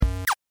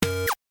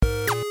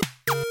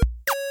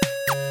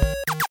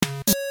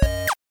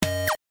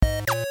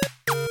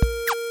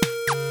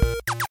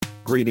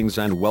Greetings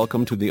and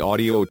welcome to the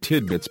Audio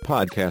Tidbits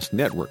Podcast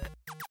Network.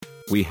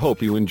 We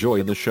hope you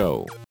enjoy the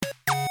show.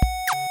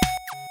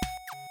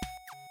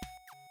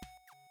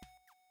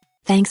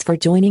 Thanks for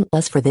joining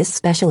us for this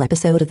special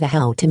episode of the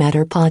How to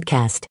Matter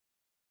podcast.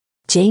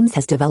 James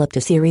has developed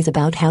a series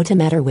about how to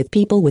matter with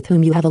people with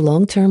whom you have a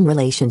long-term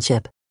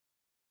relationship.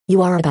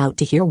 You are about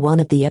to hear one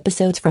of the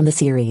episodes from the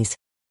series.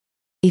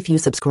 If you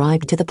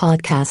subscribe to the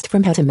podcast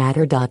from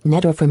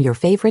howtomatter.net or from your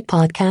favorite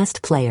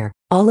podcast player,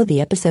 all of the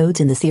episodes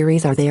in the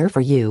series are there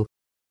for you.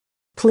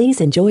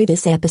 Please enjoy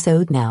this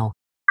episode now.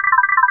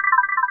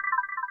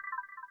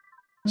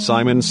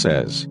 Simon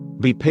says,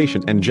 be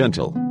patient and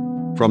gentle.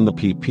 From the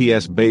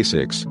PPS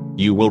Basics,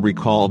 you will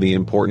recall the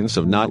importance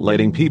of not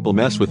letting people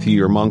mess with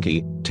your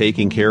monkey,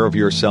 taking care of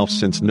yourself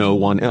since no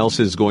one else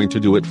is going to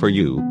do it for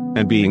you,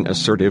 and being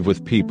assertive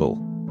with people.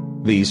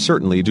 These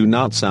certainly do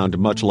not sound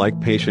much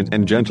like patient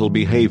and gentle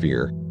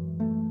behavior.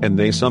 And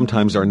they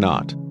sometimes are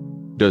not.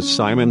 Does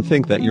Simon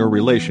think that your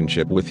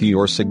relationship with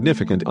your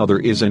significant other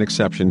is an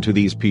exception to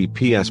these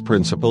PPS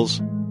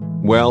principles?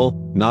 Well,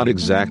 not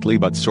exactly,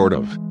 but sort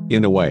of,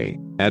 in a way,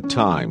 at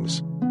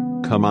times.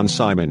 Come on,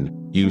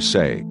 Simon, you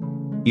say.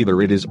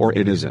 Either it is or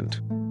it isn't.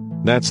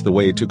 That's the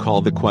way to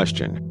call the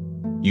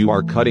question. You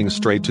are cutting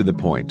straight to the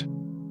point.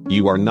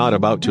 You are not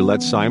about to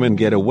let Simon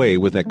get away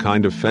with that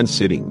kind of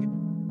fence-sitting.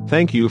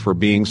 Thank you for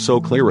being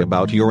so clear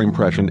about your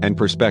impression and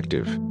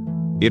perspective.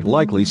 It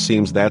likely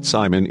seems that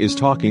Simon is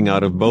talking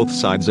out of both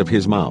sides of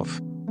his mouth.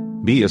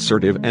 Be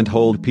assertive and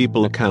hold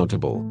people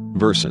accountable,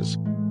 versus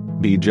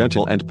be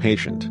gentle and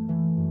patient.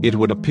 It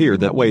would appear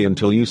that way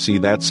until you see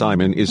that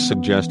Simon is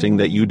suggesting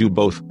that you do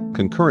both,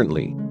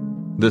 concurrently.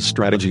 This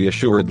strategy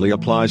assuredly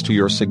applies to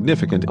your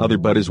significant other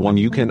but is one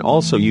you can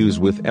also use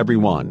with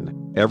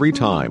everyone, every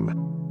time.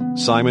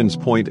 Simon's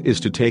point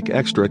is to take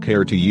extra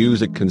care to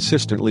use it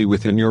consistently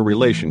within your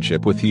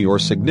relationship with your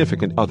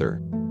significant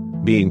other.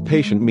 Being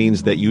patient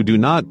means that you do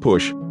not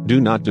push,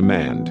 do not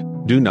demand,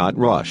 do not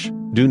rush,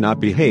 do not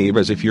behave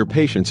as if your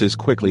patience is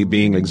quickly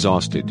being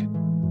exhausted.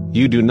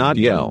 You do not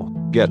yell,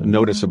 get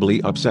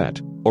noticeably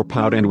upset, or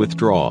pout and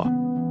withdraw.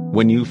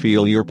 When you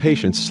feel your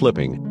patience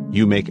slipping,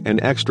 you make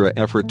an extra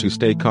effort to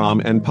stay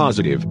calm and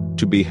positive,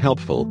 to be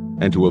helpful,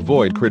 and to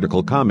avoid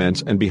critical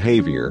comments and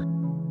behavior.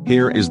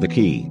 Here is the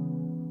key.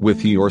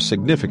 With your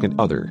significant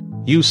other,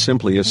 you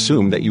simply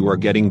assume that you are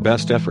getting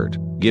best effort,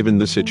 given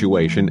the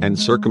situation and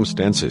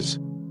circumstances.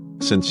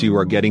 Since you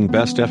are getting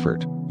best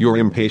effort, your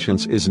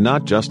impatience is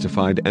not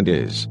justified and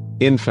is,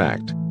 in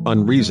fact,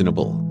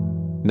 unreasonable.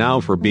 Now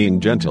for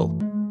being gentle.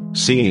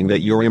 Seeing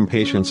that your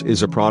impatience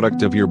is a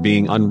product of your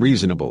being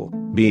unreasonable,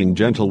 being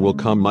gentle will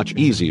come much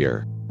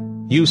easier.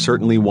 You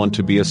certainly want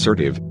to be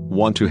assertive,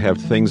 want to have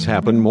things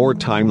happen more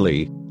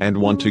timely, and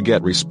want to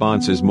get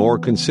responses more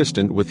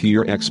consistent with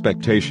your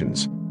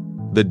expectations.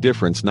 The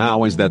difference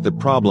now is that the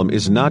problem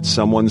is not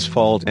someone's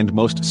fault and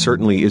most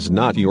certainly is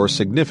not your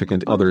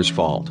significant other's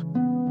fault.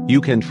 You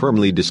can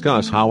firmly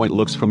discuss how it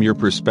looks from your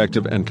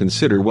perspective and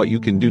consider what you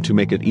can do to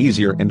make it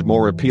easier and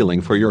more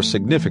appealing for your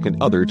significant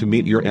other to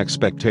meet your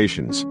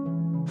expectations.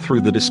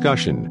 Through the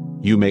discussion,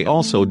 you may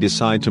also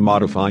decide to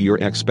modify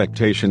your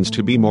expectations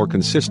to be more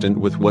consistent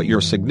with what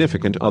your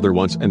significant other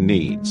wants and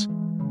needs.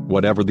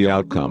 Whatever the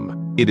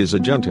outcome, it is a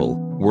gentle,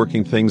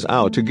 working things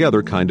out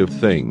together kind of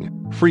thing,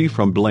 free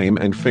from blame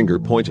and finger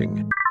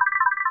pointing.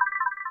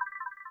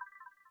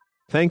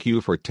 Thank you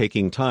for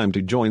taking time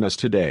to join us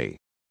today.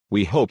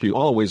 We hope you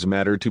always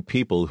matter to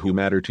people who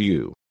matter to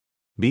you.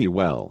 Be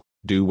well,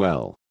 do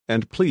well,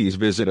 and please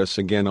visit us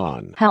again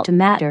on How to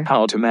Matter.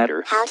 How to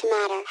Matter. How to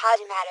Matter. How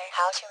to Matter.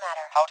 How to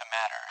Matter. How to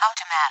Matter. How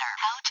to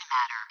Matter.